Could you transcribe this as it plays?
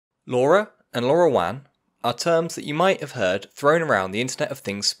LoRa and LoRaWAN are terms that you might have heard thrown around the Internet of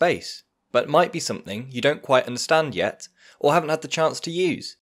Things space, but might be something you don't quite understand yet or haven't had the chance to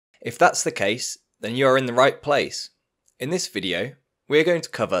use. If that's the case, then you are in the right place. In this video, we are going to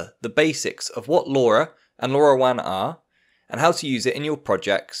cover the basics of what LoRa and LoRaWAN are and how to use it in your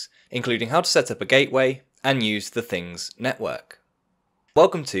projects, including how to set up a gateway and use the Things network.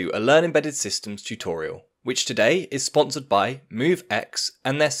 Welcome to a Learn Embedded Systems tutorial, which today is sponsored by MoveX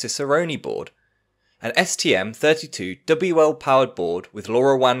and their Cicerone board, an STM32WL powered board with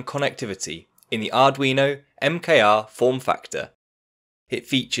LoRaWAN connectivity in the Arduino MKR form factor. It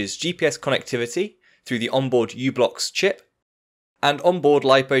features GPS connectivity through the onboard U-Blocks chip and onboard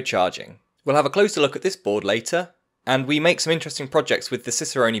LiPo charging. We'll have a closer look at this board later, and we make some interesting projects with the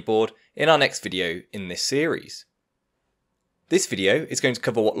Cicerone board in our next video in this series. This video is going to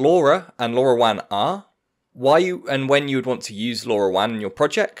cover what LoRa and LoRaWAN are, why you and when you would want to use LoRaWAN in your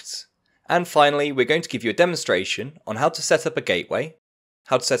projects, and finally we're going to give you a demonstration on how to set up a gateway,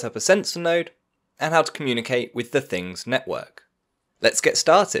 how to set up a sensor node, and how to communicate with the Things network. Let's get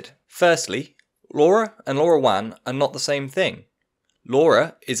started. Firstly, LoRa and LoRaWAN are not the same thing.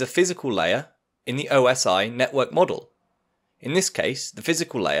 LoRa is a physical layer in the O.S.I network model. In this case, the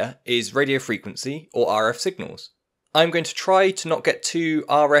physical layer is radio frequency or RF signals. I'm going to try to not get too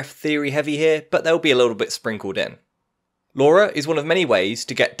RF theory heavy here, but there'll be a little bit sprinkled in. LoRa is one of many ways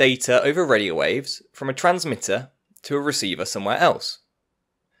to get data over radio waves from a transmitter to a receiver somewhere else.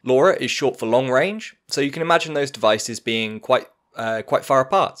 LoRa is short for long range, so you can imagine those devices being quite far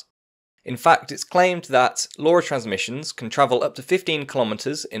apart. In fact, it's claimed that LoRa transmissions can travel up to 15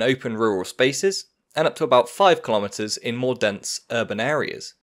 kilometres in open rural spaces and up to about 5 kilometres in more dense urban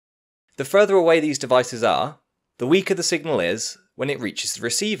areas. The further away these devices are, the weaker the signal is when it reaches the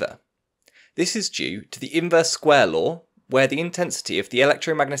receiver. This is due to the inverse square law, where the intensity of the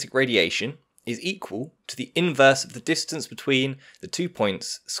electromagnetic radiation is equal to the inverse of the distance between the 2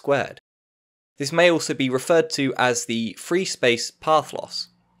 points squared. This may also be referred to as the free space path loss.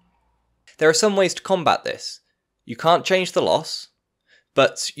 There are some ways to combat this. You can't change the loss,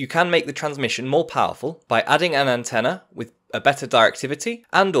 but you can make the transmission more powerful by adding an antenna with a better directivity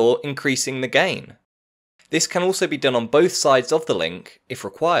and/or increasing the gain. This can also be done on both sides of the link if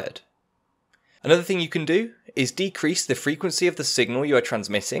required. Another thing you can do is decrease the frequency of the signal you are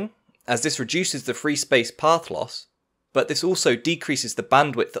transmitting, as this reduces the free space path loss, but this also decreases the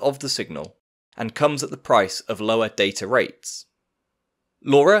bandwidth of the signal and comes at the price of lower data rates.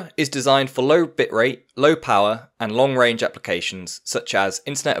 LoRa is designed for low bitrate, low power and long range applications such as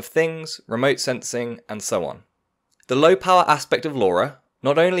Internet of Things, remote sensing and so on. The low power aspect of LoRa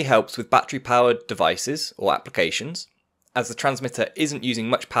not only helps with battery powered devices or applications, as the transmitter isn't using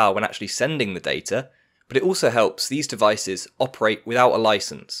much power when actually sending the data, but it also helps these devices operate without a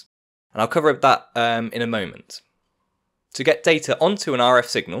license. And I'll cover that in a moment. To get data onto an RF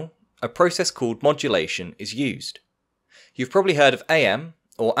signal, a process called modulation is used. You've probably heard of AM,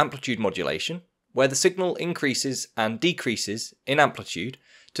 or amplitude modulation, where the signal increases and decreases in amplitude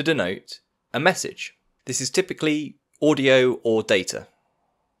to denote a message. This is typically audio or data.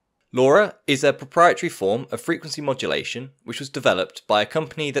 LoRa is a proprietary form of frequency modulation which was developed by a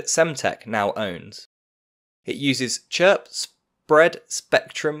company that Semtech now owns. It uses chirp spread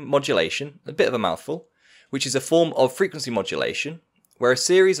spectrum modulation, a bit of a mouthful, which is a form of frequency modulation where a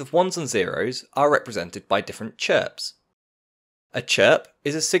series of ones and zeros are represented by different chirps. A chirp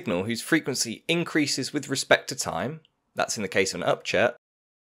is a signal whose frequency increases with respect to time, that's in the case of an up chirp,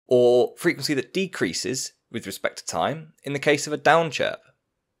 or frequency that decreases with respect to time in the case of a down chirp.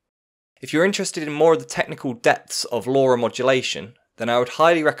 If you're interested in more of the technical depths of LoRa modulation, then I would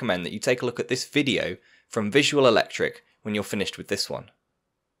highly recommend that you take a look at this video from Visual Electric when you're finished with this one.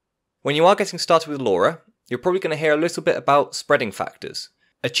 When you are getting started with LoRa, you're probably going to hear a little bit about spreading factors.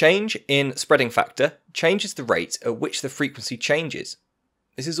 A change in spreading factor changes the rate at which the frequency changes.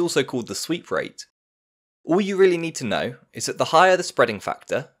 This is also called the sweep rate. All you really need to know is that the higher the spreading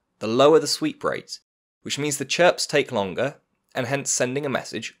factor, the lower the sweep rate, which means the chirps take longer, and hence sending a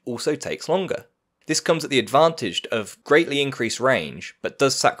message also takes longer. This comes at the advantage of greatly increased range, but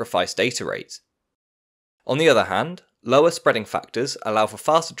does sacrifice data rate. On the other hand, lower spreading factors allow for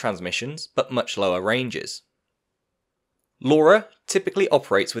faster transmissions, but much lower ranges. LoRa typically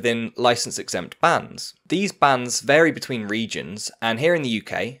operates within license-exempt bands. These bands vary between regions, and here in the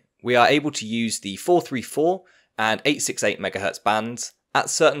UK, we are able to use the 434 and 868 MHz bands at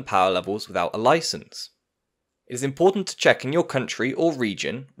certain power levels without a license. It is important to check in your country or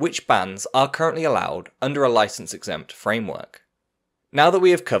region which bands are currently allowed under a license-exempt framework. Now that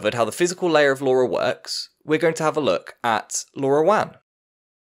we have covered how the physical layer of LoRa works, we're going to have a look at LoRaWAN.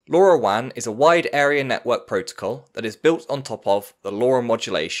 LoRaWAN is a wide area network protocol that is built on top of the LoRa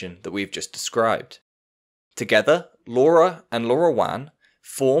modulation that we've just described. Together, LoRa and LoRaWAN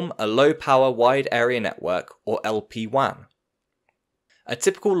form a low power wide area network, or LPWAN. A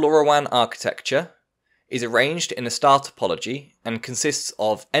typical LoRaWAN architecture is arranged in a star topology and consists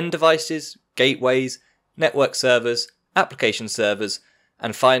of end devices, gateways, network servers, application servers,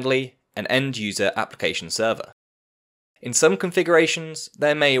 and finally, an end user application server. In some configurations,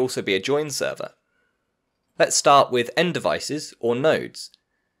 there may also be a join server. Let's start with end devices, or nodes.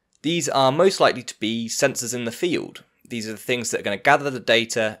 These are most likely to be sensors in the field. These are the things that are going to gather the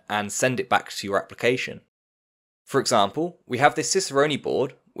data and send it back to your application. For example, we have this Cicerone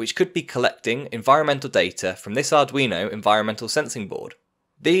board, which could be collecting environmental data from this Arduino environmental sensing board.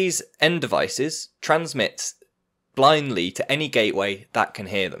 These end devices transmit blindly to any gateway that can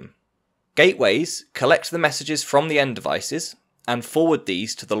hear them. Gateways collect the messages from the end devices and forward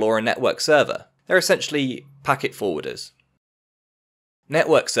these to the LoRa network server. They're essentially packet forwarders.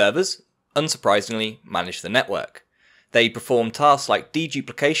 Network servers, unsurprisingly, manage the network. They perform tasks like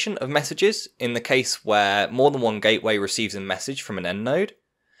deduplication of messages in the case where more than one gateway receives a message from an end node,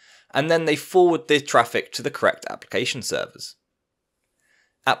 and then they forward the traffic to the correct application servers.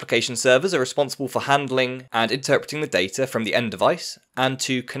 Application servers are responsible for handling and interpreting the data from the end device and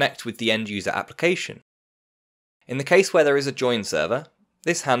to connect with the end user application. In the case where there is a join server,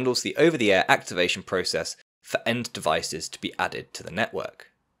 this handles the over-the-air activation process for end devices to be added to the network.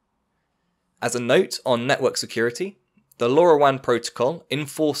 As a note on network security, the LoRaWAN protocol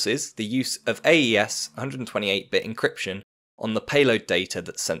enforces the use of AES 128-bit encryption on the payload data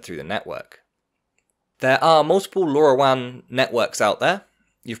that's sent through the network. There are multiple LoRaWAN networks out there.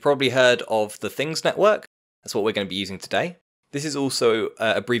 You've probably heard of the Things network. That's what we're going to be using today. This is also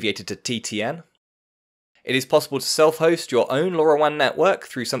abbreviated to TTN. It is possible to self-host your own LoRaWAN network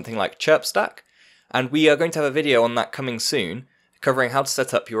through something like ChirpStack, and we are going to have a video on that coming soon, covering how to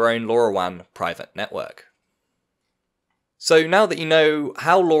set up your own LoRaWAN private network. So now that you know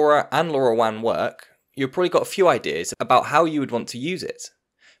how LoRa and LoRaWAN work, you've probably got a few ideas about how you would want to use it,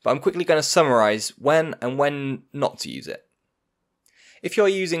 but I'm quickly going to summarize when and when not to use it. If you're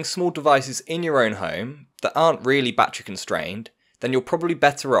using small devices in your own home that aren't really battery constrained, then you're probably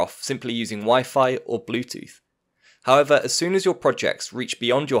better off simply using Wi-Fi or Bluetooth. However, as soon as your projects reach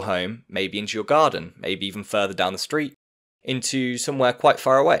beyond your home, maybe into your garden, maybe even further down the street, into somewhere quite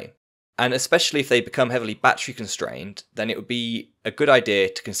far away, and especially if they become heavily battery constrained, then it would be a good idea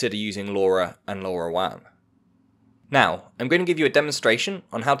to consider using LoRa and LoRaWAN. Now, I'm going to give you a demonstration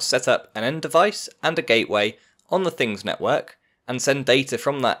on how to set up an end device and a gateway on the Things network and send data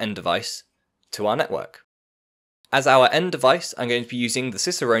from that end device to our network. As our end device, I'm going to be using the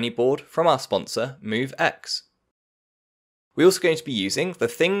Cicerone board from our sponsor, MoveX. We're also going to be using the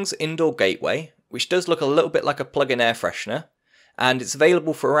Things indoor gateway, which does look a little bit like a plug-in air freshener, and it's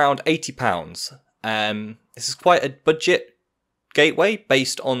available for around £80. This is quite a budget gateway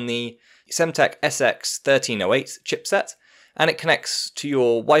based on the Semtech SX1308 chipset, and it connects to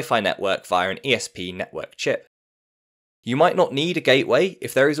your Wi-Fi network via an ESP network chip. You might not need a gateway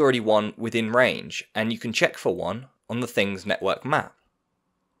if there is already one within range, and you can check for one on the Things network map.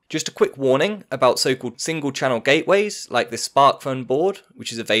 Just a quick warning about so-called single-channel gateways, like this SparkFun board,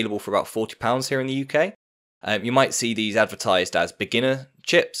 which is available for about £40 here in the UK. You might see these advertised as beginner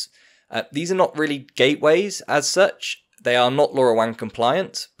chips. These are not really gateways as such. They are not LoRaWAN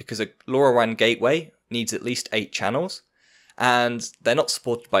compliant, because a LoRaWAN gateway needs at least 8 channels. And they're not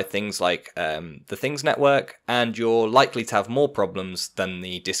supported by things like the Things network, and you're likely to have more problems than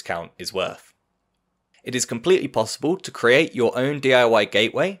the discount is worth. It is completely possible to create your own DIY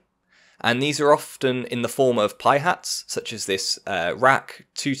gateway, and these are often in the form of Pi hats, such as this RAC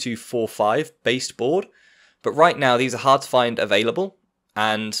 2245 based board, but right now these are hard to find available,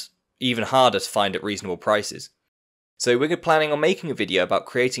 and even harder to find at reasonable prices. So we're planning on making a video about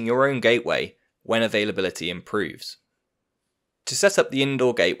creating your own gateway when availability improves. To set up the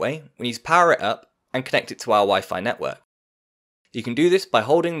indoor gateway, we need to power it up and connect it to our Wi-Fi network. You can do this by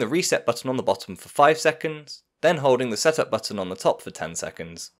holding the reset button on the bottom for 5 seconds, then holding the setup button on the top for 10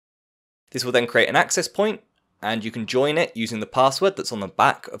 seconds. This will then create an access point, and you can join it using the password that's on the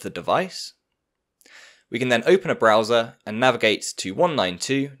back of the device. We can then open a browser and navigate to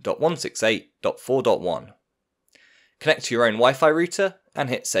 192.168.4.1. Connect to your own Wi-Fi router and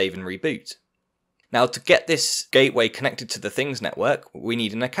hit save and reboot. Now, to get this gateway connected to the Things network, we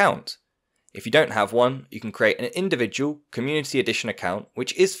need an account. If you don't have one, you can create an individual Community Edition account,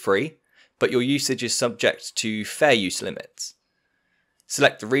 which is free, but your usage is subject to fair use limits.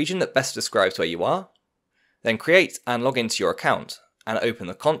 Select the region that best describes where you are, then create and log into your account, and open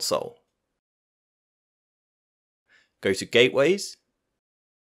the console. Go to Gateways,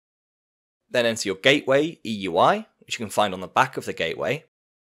 then enter your gateway EUI, which you can find on the back of the gateway.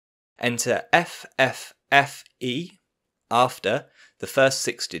 Enter FFFE after the first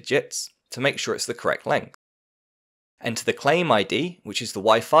 6 digits to make sure it's the correct length. Enter the claim ID, which is the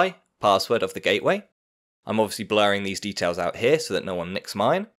Wi-Fi password of the gateway. I'm obviously blurring these details out here so that no one nicks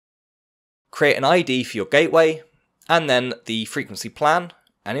mine. Create an ID for your gateway, and then the frequency plan,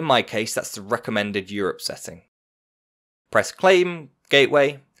 and in my case that's the recommended Europe setting. Press claim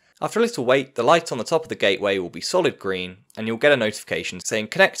gateway. After a little wait, the light on the top of the gateway will be solid green, and you'll get a notification saying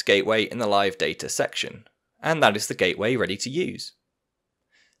connect gateway in the live data section, and that is the gateway ready to use.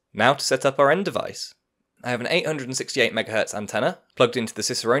 Now to set up our end device. I have an 868 MHz antenna plugged into the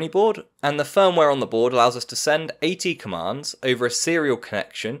Cicerone board, and the firmware on the board allows us to send AT commands over a serial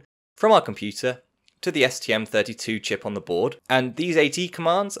connection from our computer to the STM32 chip on the board, and these AT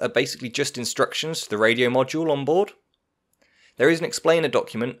commands are basically just instructions to the radio module on board. There is an explainer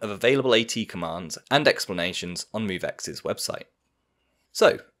document of available AT commands and explanations on MoveX's website.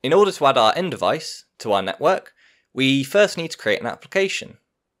 So, in order to add our end device to our network, we first need to create an application.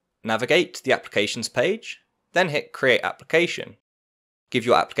 Navigate to the applications page, then hit create application. Give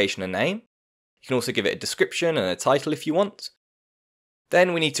your application a name. You can also give it a description and a title if you want.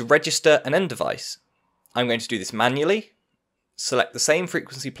 Then we need to register an end device. I'm going to do this manually. Select the same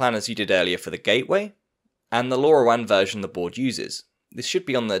frequency plan as you did earlier for the gateway, and the LoRaWAN version the board uses. This should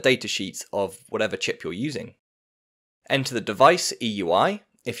be on the datasheet of whatever chip you're using. Enter the device EUI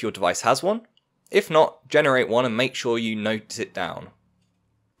if your device has one. If not, generate one and make sure you note it down.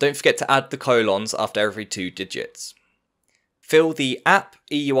 Don't forget to add the colons after every 2 digits. Fill the app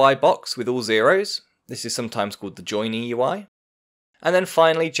EUI box with all zeros. This is sometimes called the join EUI. And then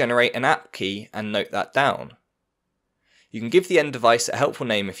finally generate an app key and note that down. You can give the end device a helpful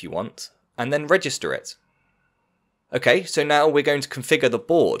name if you want, and then register it. Okay, so now we're going to configure the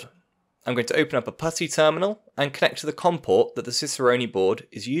board. I'm going to open up a PuTTY terminal and connect to the COM port that the Cicerone board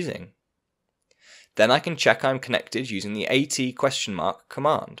is using. Then I can check I'm connected using the AT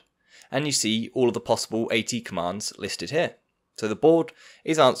command, and you see all of the possible AT commands listed here. So the board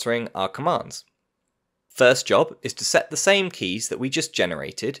is answering our commands. First job is to set the same keys that we just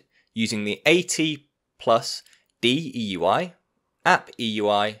generated using the AT plus D EUI, app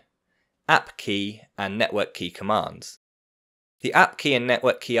EUI, app key and network key commands. The app key and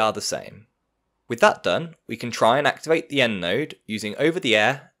network key are the same. With that done, we can try and activate the end node using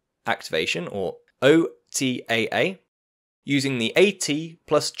over-the-air activation, or OTAA, using the AT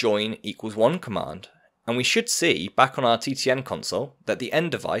plus join equals 1 command, and we should see back on our TTN console that the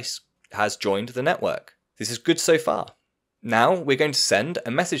end device has joined the network. This is good so far. Now we're going to send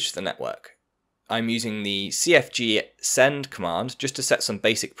a message to the network. I'm using the CFG send command just to set some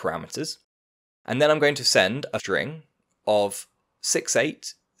basic parameters, and then I'm going to send a string of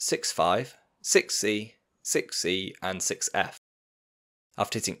 68, 65, 6C, 6C and 6F.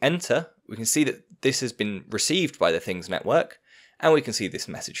 After hitting enter, we can see that this has been received by the Things network, and we can see this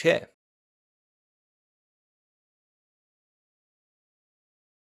message here.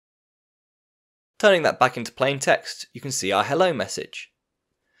 Turning that back into plain text, you can see our hello message.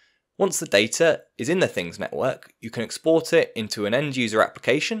 Once the data is in the Things network, you can export it into an end user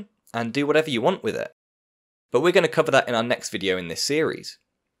application and do whatever you want with it. But we're going to cover that in our next video in this series.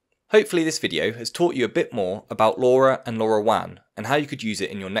 Hopefully this video has taught you a bit more about LoRa and LoRaWAN and how you could use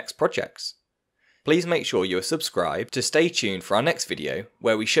it in your next projects. Please make sure you are subscribed to stay tuned for our next video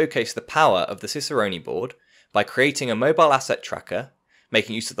where we showcase the power of the Cicerone board by creating a mobile asset tracker,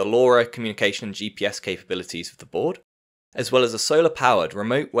 making use of the LoRa communication and GPS capabilities of the board, as well as a solar-powered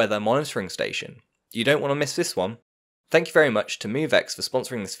remote weather monitoring station. You don't want to miss this one. Thank you very much to MoveX for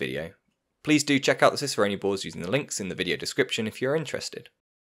sponsoring this video. Please do check out the Cicerone boards using the links in the video description if you're interested.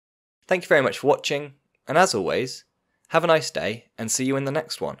 Thank you very much for watching, and as always, have a nice day and see you in the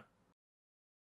next one.